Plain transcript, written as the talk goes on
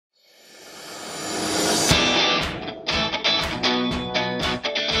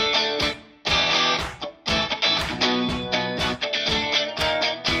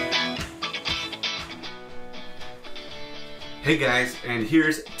Hey guys, and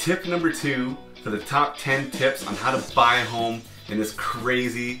here's tip number 2 for the top 10 tips on how to buy a home in this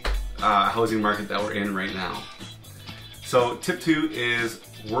crazy housing market that we're in right now. So tip 2 is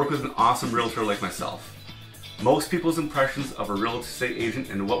work with an awesome realtor like myself. Most people's impressions of a real estate agent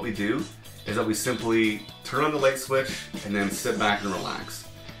and what we do is that we simply turn on the light switch and then sit back and relax.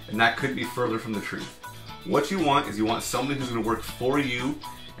 And that couldn't be further from the truth. What you want is you want somebody who's going to work for you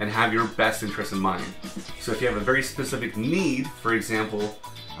and have your best interest in mind. So if you have a very specific need, for example,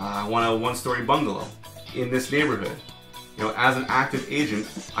 I want a one-story bungalow in this neighborhood. You know, as an active agent,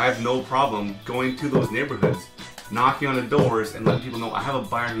 I have no problem going to those neighborhoods, knocking on the doors and letting people know I have a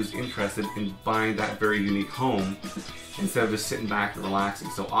buyer who's interested in buying that very unique home instead of just sitting back and relaxing.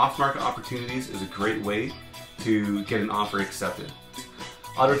 So off-market opportunities is a great way to get an offer accepted.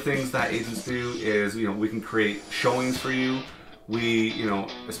 Other things that agents do is, we can create showings for you. We,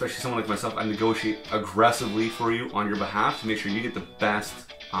 especially someone like myself, I negotiate aggressively for you on your behalf to make sure you get the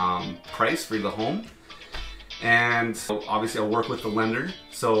best price for the home. And so obviously I'll work with the lender.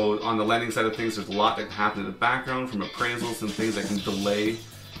 So on the lending side of things, there's a lot that can happen in the background from appraisals and things that can delay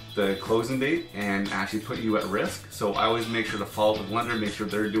the closing date and actually put you at risk. So I always make sure to follow up with the lender, make sure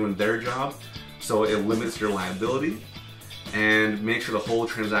they're doing their job so it limits your liability and make sure the whole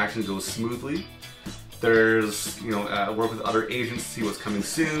transaction goes smoothly. There's, work with other agents to see what's coming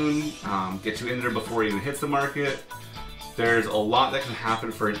soon, get you in there before it even hits the market. There's a lot that can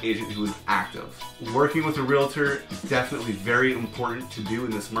happen for an agent who is active. Working with a realtor, definitely very important to do in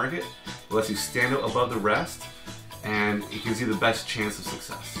this market. It lets you stand out above the rest and it gives you the best chance of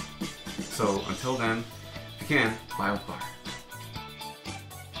success. So until then, if you can, buy with Bar.